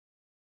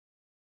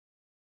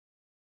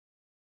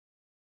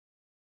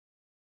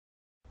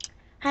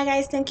Hi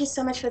guys, thank you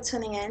so much for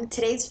tuning in.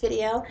 Today's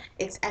video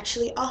is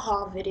actually a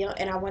haul video,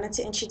 and I wanted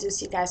to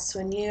introduce you guys to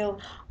a new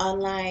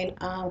online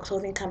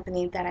clothing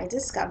company that I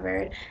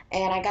discovered,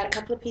 and I got a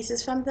couple of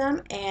pieces from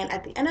them. And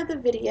at the end of the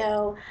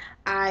video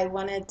I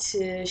wanted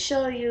to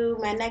show you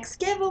my next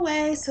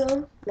giveaway,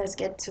 so let's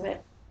get to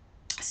it.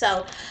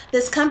 So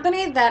this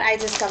company that I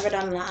discovered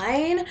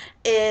online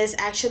is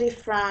actually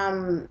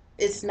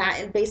it's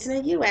not based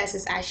in the US,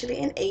 it's actually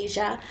in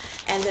Asia,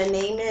 and the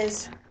name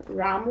is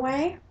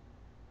ROMWE.com.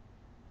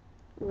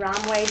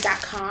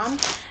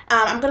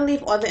 I'm going to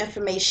leave all the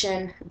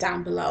information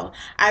down below.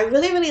 I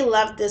really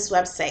love this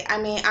website. I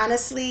mean,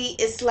 honestly,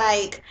 it's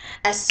like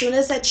as soon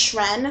as a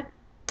trend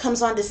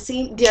comes on the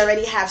scene, they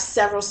already have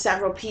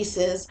several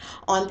pieces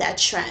on that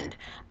trend.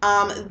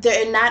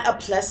 They're not a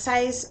plus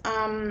size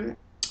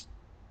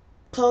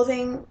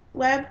clothing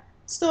web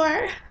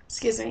store.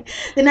 Excuse me.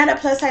 They're not a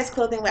plus size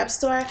clothing web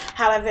store.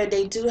 However,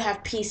 they do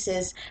have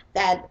pieces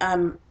that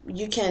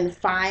you can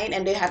find,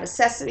 and they have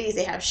accessories,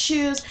 they have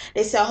shoes,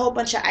 they sell a whole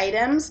bunch of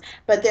items.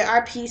 But there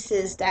are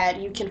pieces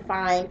that you can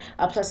find,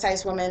 a plus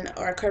size woman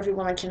or a curvy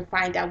woman can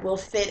find, that will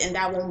fit and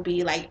that won't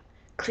be like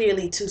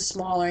clearly too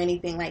small or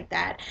anything like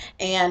that.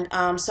 And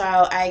so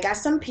I got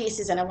some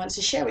pieces and I wanted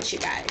to share with you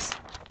guys.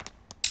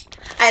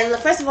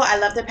 First of all, I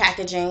love the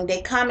packaging.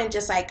 They come in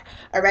just like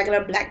a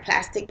regular black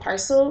plastic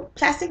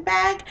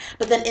bag,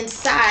 but then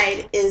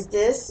inside is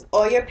this,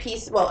 all your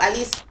piece, well, at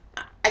least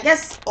I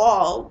guess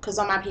all, because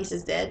all my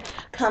pieces did,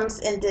 comes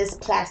in this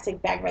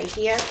plastic bag right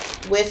here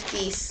with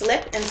the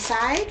slip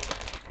inside.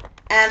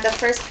 And the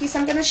first piece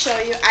I'm going to show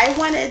you, I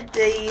wanted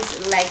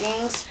these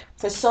leggings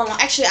for so long.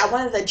 Actually, I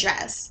wanted the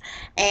dress,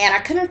 and I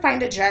couldn't find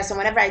the dress. And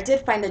whenever I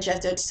did find the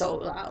dress, they'd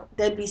sold out.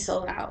 They'd be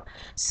sold out.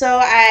 So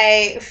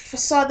I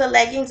saw the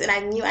leggings, and I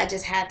knew I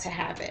just had to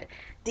have it.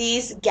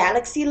 These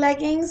Galaxy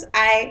leggings,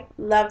 I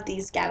love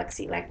these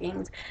Galaxy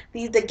leggings.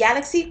 The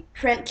Galaxy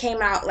print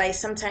came out like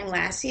sometime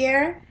last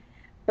year,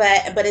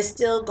 but it's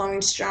still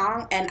going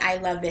strong, and I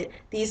love it.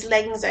 These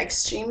leggings are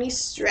extremely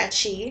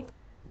stretchy,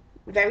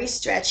 very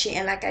stretchy,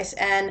 and like I said,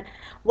 and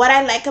what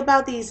I like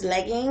about these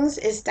leggings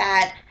is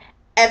that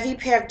every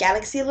pair of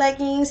Galaxy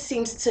leggings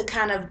seems to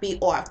kind of be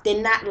off. They're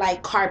not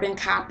like carbon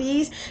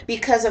copies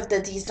because of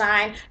the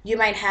design. You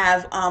might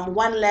have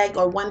one leg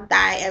or one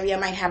thigh area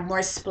might have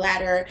more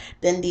splatter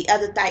than the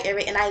other thigh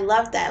area, and I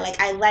love that. Like,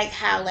 I like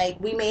how,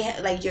 like, we may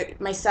like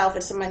myself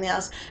and someone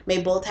else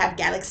may both have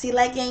Galaxy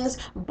leggings,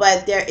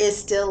 but there is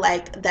still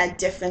like that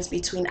difference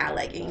between our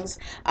leggings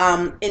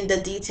in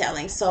the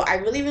detailing. So I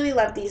really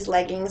love these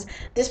leggings.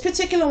 This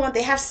particular one,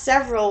 they have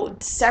several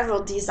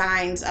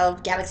designs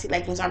of Galaxy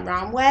leggings on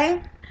ROMWE.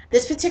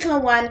 This particular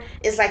one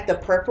is like the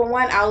purple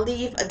one. I'll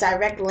leave a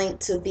direct link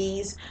to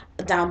these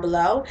down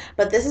below.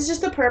 But this is just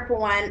the purple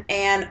one,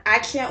 and I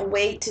can't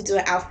wait to do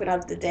an outfit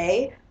of the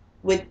day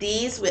with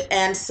these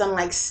and some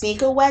like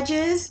sneaker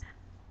wedges.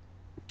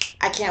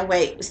 I can't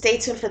wait. Stay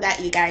tuned for that,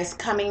 you guys.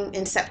 Coming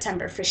in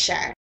September for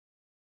sure.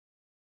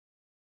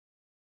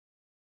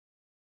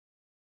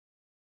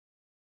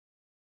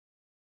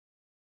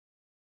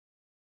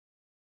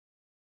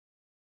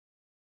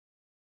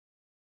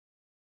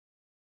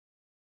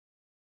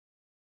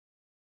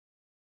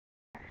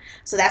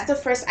 So that's the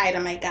first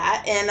item I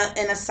got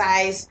in a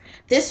size.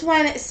 This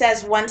one, it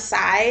says one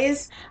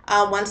size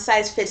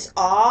fits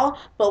all.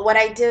 But what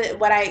I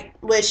did,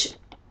 which,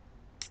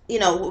 you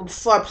know,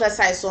 for a plus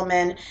size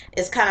woman,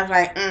 it's kind of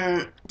like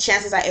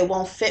chances are it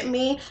won't fit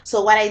me.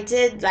 So what I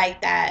did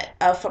like that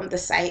from the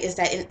site is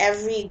that in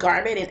every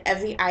garment, in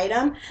every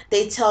item,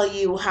 they tell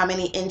you how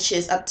many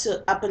inches,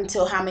 up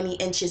until how many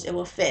inches it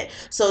will fit.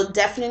 So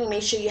definitely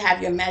make sure you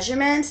have your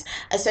measurements,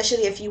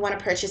 especially if you want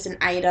to purchase an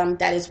item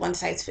that is one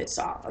size fits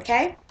all.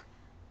 Okay.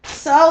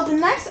 So the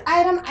next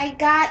item I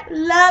got,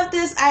 love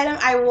this item.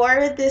 I wore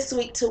it this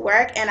week to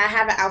work, and I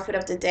have an outfit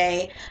of the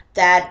day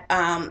that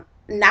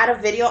not a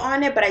video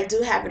on it, but I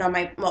do have it on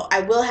my, well,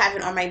 I will have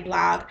it on my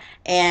blog,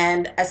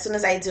 and as soon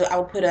as I do, I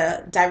will put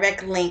a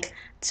direct link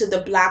to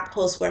the blog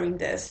post wearing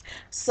this.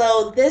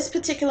 So this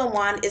particular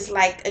one is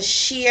like it's a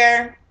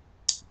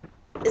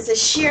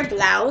sheer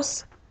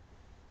blouse,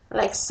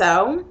 like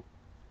so.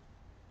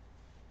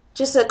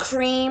 Just a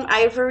cream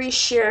ivory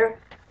sheer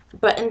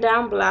button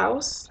down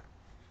blouse.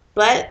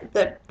 But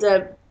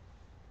the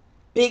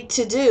big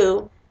to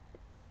do,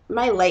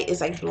 my light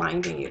is like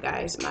blinding you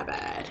guys, my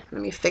bad. Let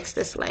me fix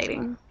this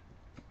lighting.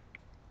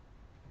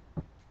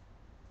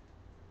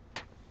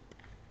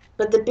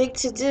 But the big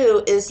to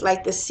do is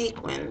like the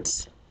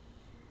sequins.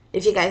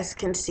 If you guys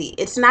can see,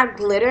 it's not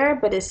glitter,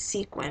 but it's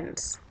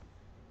sequins.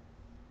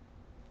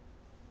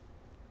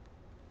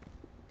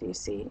 Do you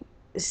see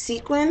the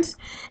sequins?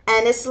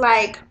 And it's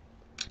like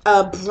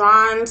a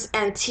bronze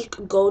antique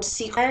gold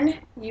sequin.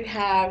 You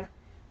have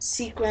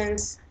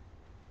sequins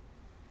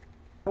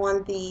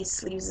on the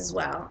sleeves as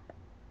well,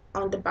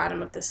 on the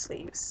bottom of the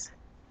sleeves.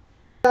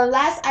 The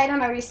last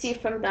item I received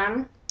from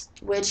them,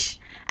 which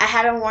I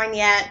haven't worn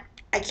yet,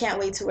 I can't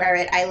wait to wear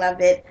it, I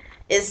love it,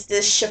 is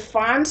this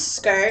chiffon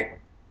skirt,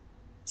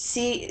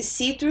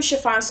 see-through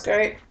chiffon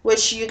skirt,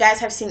 which you guys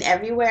have seen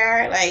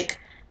everywhere. Like,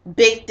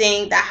 big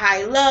thing, the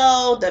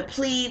high-low, the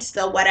pleats,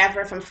 the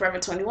whatever from Forever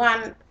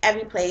 21,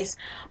 every place.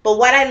 But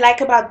what I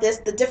like about this,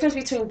 the difference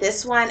between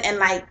this one and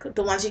like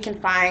the ones you can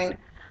find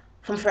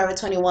from Forever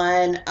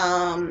 21,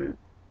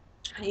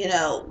 you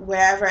know,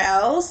 wherever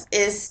else,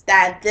 is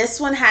that this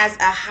one has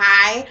a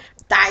high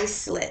thigh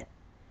slit.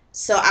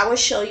 So I will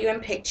show you in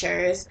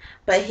pictures,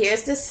 but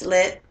here's the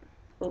slit.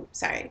 Oh,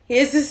 sorry.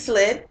 Here's the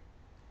slit.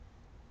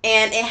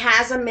 And it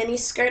has a mini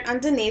skirt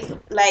underneath,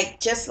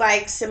 like just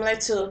like similar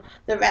to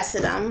the rest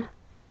of them.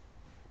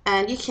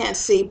 And you can't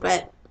see,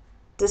 but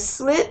the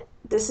slit,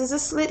 this is a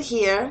slit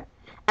here,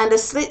 and the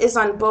slit is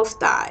on both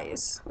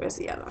thighs. Where's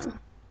the other one?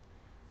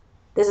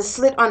 There's a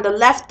slit on the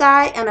left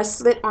thigh and a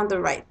slit on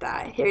the right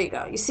thigh. Here you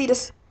go. You see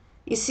this?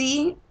 You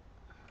see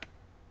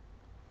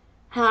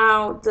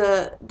how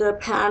the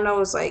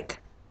panel is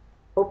like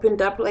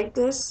opened up like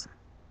this?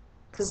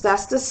 Because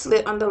that's the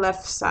slit on the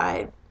left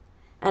side,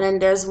 and then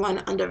there's one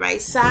on the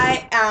right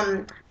side.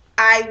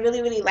 I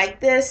really like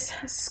this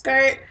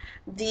skirt.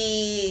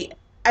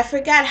 I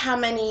forgot how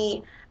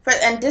many,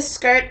 and this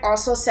skirt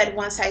also said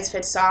one size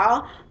fits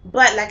all,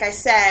 but like I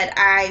said,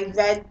 I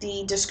read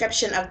the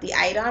description of the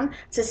item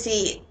to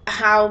see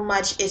how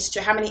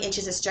many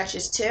inches it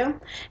stretches to,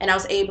 and I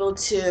was able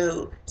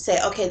to say,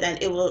 okay, then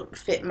it will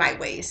fit my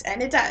waist,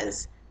 and it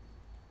does.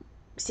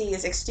 See,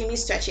 it's extremely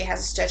stretchy. It has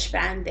a stretch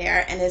band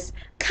there, and it's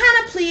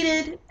kind of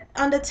pleated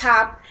on the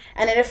top,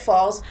 and then it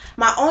falls.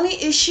 My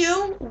only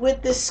issue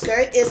with this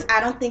skirt is I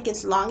don't think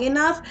it's long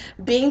enough,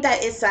 being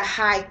that it's a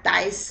high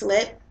thigh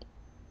slit.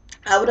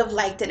 I would have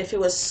liked it if it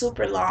was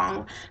super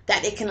long,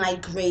 that it can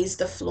like graze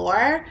the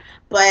floor,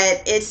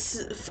 but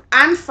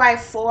I'm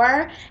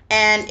 5'4",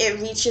 and it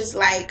reaches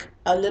like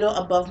a little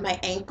above my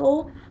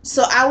ankle.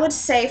 So I would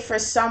say for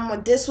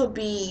someone, this would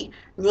be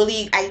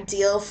really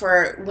ideal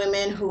for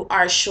women who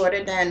are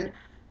shorter than,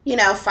 you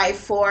know,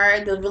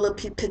 5'4", the really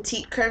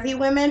petite curvy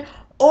women.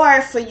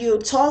 Or for you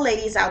tall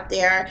ladies out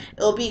there,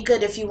 it'll be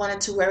good if you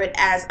wanted to wear it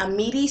as a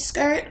midi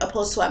skirt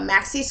opposed to a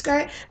maxi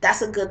skirt.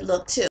 That's a good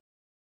look too.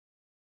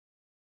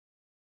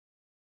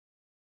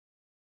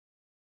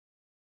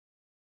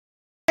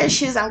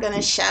 Shoes I'm going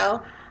to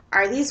show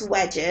are these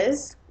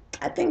wedges.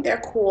 I think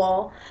they're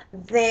cool.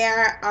 They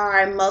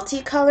are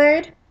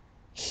multicolored.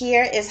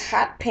 Here is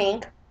hot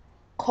pink,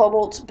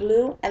 cobalt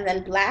blue, and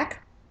then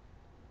black.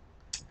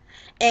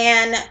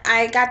 And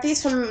I got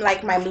these from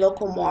like my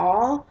local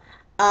mall.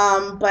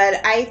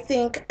 But I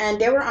think, and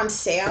they were on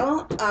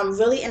sale,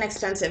 really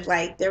inexpensive.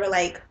 Like they were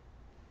like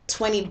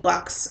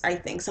 $20, I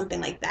think,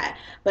 something like that.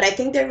 But I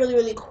think they're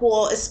really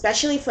cool,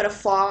 especially for the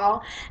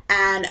fall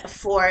and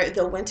for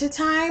the winter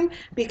time,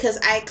 because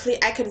I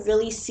could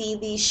really see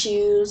these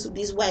shoes,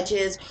 these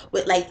wedges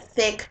with like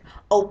thick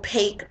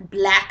opaque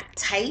black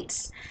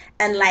tights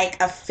and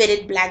like a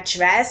fitted black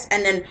dress,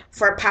 and then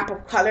for a pop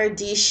of color,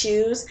 these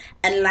shoes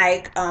and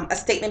like a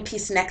statement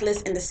piece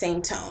necklace in the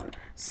same tone.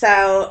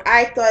 So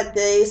I thought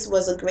this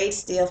was a great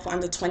steal for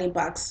under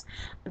 $20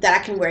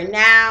 that I can wear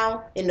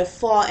now in the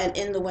fall and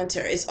in the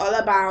winter. It's all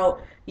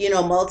about, you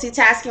know,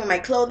 multitasking with my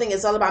clothing.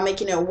 It's all about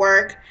making it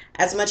work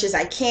as much as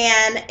I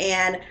can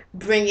and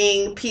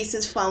bringing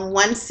pieces from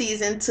one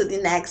season to the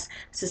next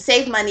to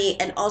save money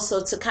and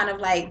also to kind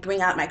of like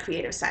bring out my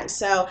creative side.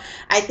 So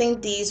I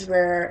think these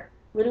were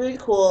really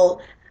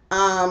cool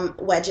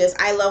wedges.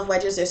 I love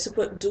wedges. They're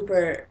super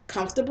duper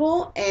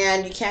comfortable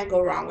and you can't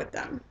go wrong with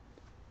them.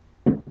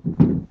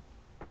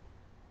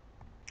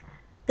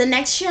 The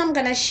next shoe I'm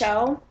gonna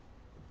show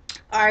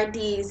are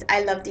these,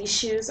 I love these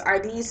shoes, are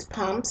these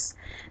pumps.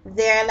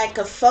 They're like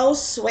a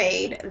faux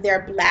suede.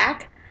 They're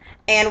black.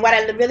 And what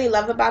I really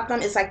love about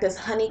them is like this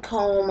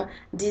honeycomb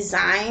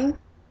design.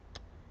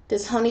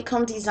 This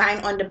honeycomb design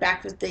on the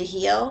back of the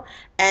heel.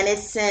 And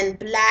it's in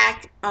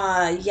black,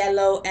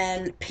 yellow,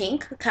 and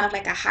pink. Kind of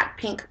like a hot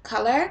pink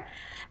color.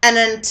 And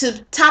then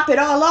to top it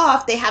all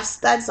off, they have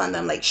studs on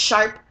them. Like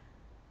sharp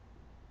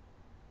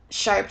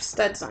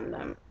studs on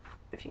them.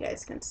 If you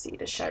guys can see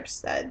the sharp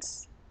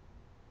studs.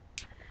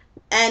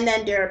 And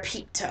then they're a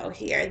peep toe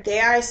here. They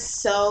are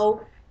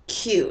so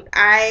cute.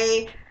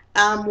 I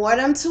wore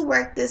them to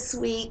work this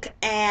week,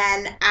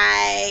 and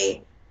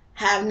I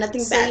have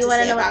nothing bad to say about them. So you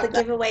want to know what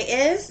the giveaway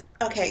is?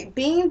 Okay,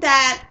 being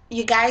that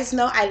you guys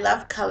know I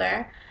love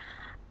color,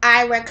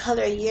 I wear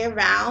color year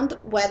round,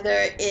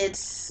 whether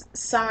it's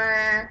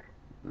summer,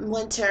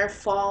 winter,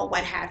 fall,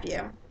 what have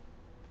you.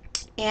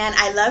 And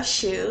I love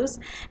shoes,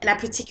 and I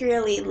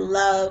particularly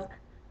love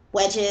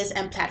wedges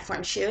and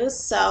platform shoes.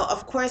 So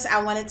of course I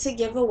wanted to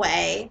give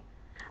away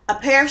a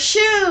pair of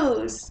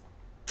shoes.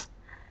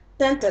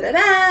 Dun, dun, dun,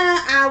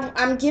 dun.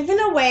 I'm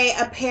giving away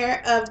a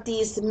pair of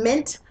these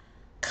mint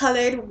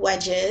colored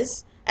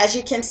wedges. As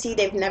you can see,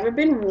 they've never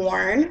been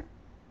worn.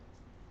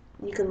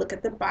 You can look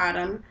at the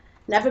bottom.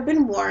 Never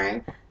been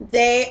worn.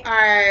 They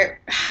are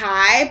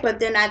high, but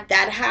they're not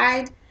that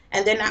high.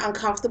 and they're not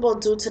uncomfortable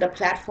due to the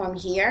platform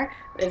here.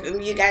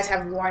 If you guys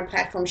have worn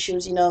platform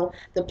shoes, you know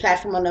the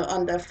platform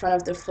on the front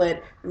of the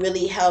foot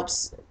really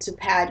helps to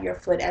pad your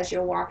foot as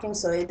you're walking,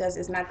 so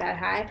it's not that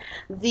high.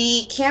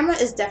 The camera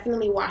is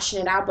definitely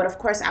washing it out, but of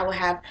course I will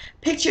have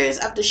pictures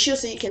of the shoe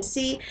so you can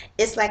see.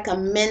 It's like a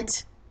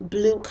mint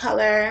blue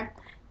color.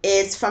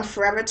 It's from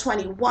Forever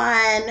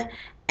 21,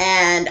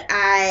 and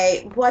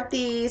I bought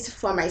these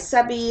for my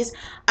subbies.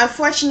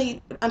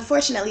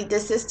 Unfortunately,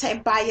 this is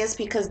type bias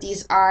because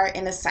these are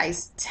in a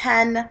size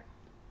 10.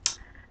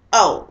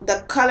 Oh,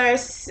 the color, it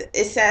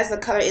says the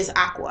color is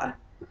aqua.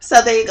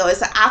 So there you go.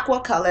 It's an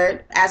aqua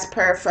colored as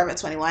per Forever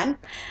 21.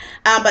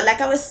 But like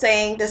I was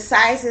saying, the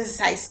size is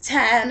size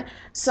 10.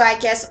 So I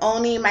guess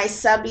only my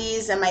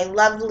subbies and my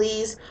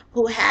lovelies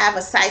who have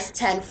a size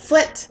 10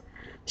 foot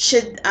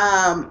should,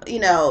 you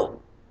know,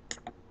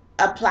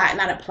 apply,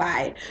 not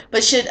apply,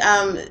 but should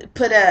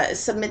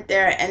submit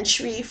their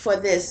entry for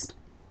this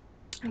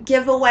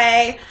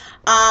giveaway.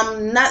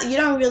 Not, you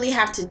don't really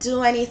have to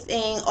do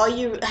anything. All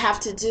you have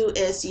to do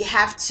is you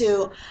have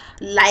to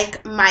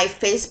like my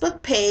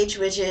Facebook page,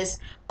 which is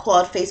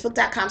called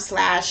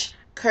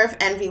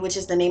facebook.com/CurvEnvy, which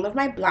is the name of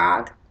my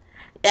blog.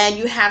 And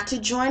you have to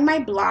join my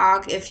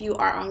blog if you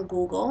are on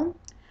Google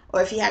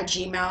or if you have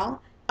Gmail.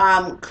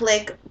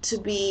 Click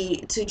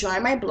to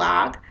join my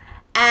blog,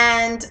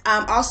 and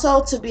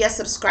also to be a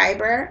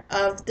subscriber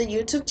of the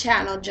YouTube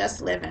channel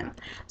Just Living.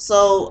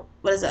 So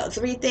what is it?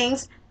 3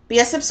 things: be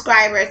a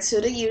subscriber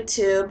to the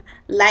YouTube,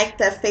 like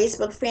the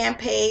Facebook fan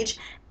page,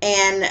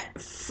 and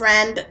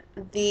friend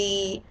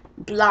the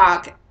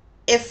blog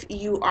if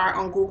you are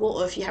on Google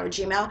or if you have a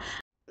Gmail.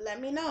 Let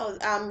me know.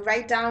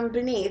 Right down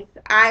beneath,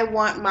 I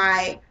want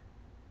my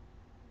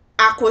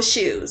aqua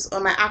shoes or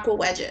my aqua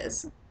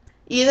wedges.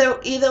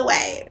 Either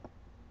way.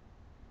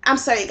 I'm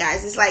sorry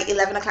guys, it's like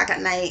 11 o'clock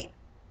at night.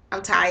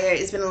 I'm tired.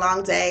 It's been a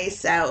long day,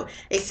 so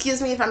excuse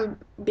me if I'm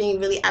being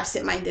really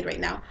absent-minded right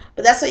now.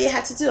 But that's what you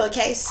had to do,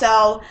 okay?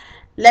 So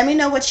let me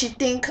know what you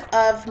think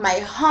of my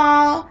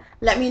haul.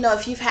 Let me know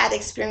if you've had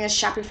experience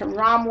shopping from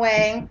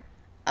ROMWE.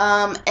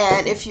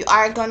 And if you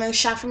are going to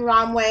shop from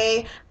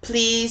ROMWE,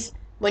 please,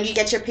 when you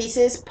get your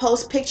pieces,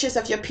 post pictures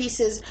of your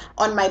pieces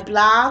on my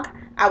blog.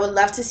 I would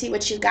love to see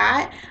what you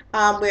got.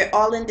 We're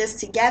all in this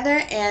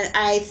together, and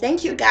I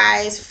thank you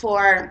guys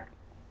for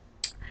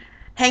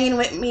hanging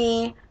with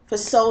me for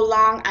so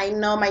long. I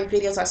know my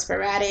videos are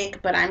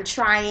sporadic, but I'm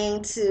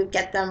trying to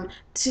get them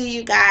to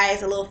you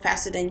guys a little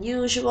faster than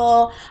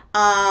usual.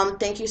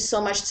 Thank you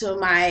so much to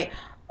my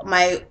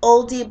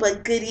oldie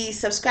but goodie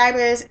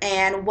subscribers,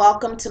 and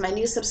welcome to my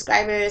new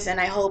subscribers, and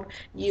I hope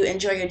you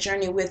enjoy your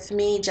journey with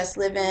me, Just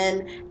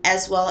Living,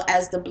 as well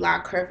as the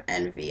blog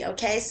CurvEnvy.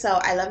 Okay, so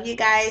I love you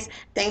guys.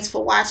 Thanks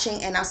for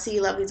watching, and I'll see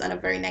you lovelies on a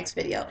very next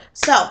video.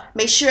 So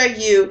make sure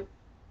you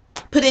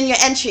put in your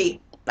entry.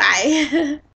 Bye.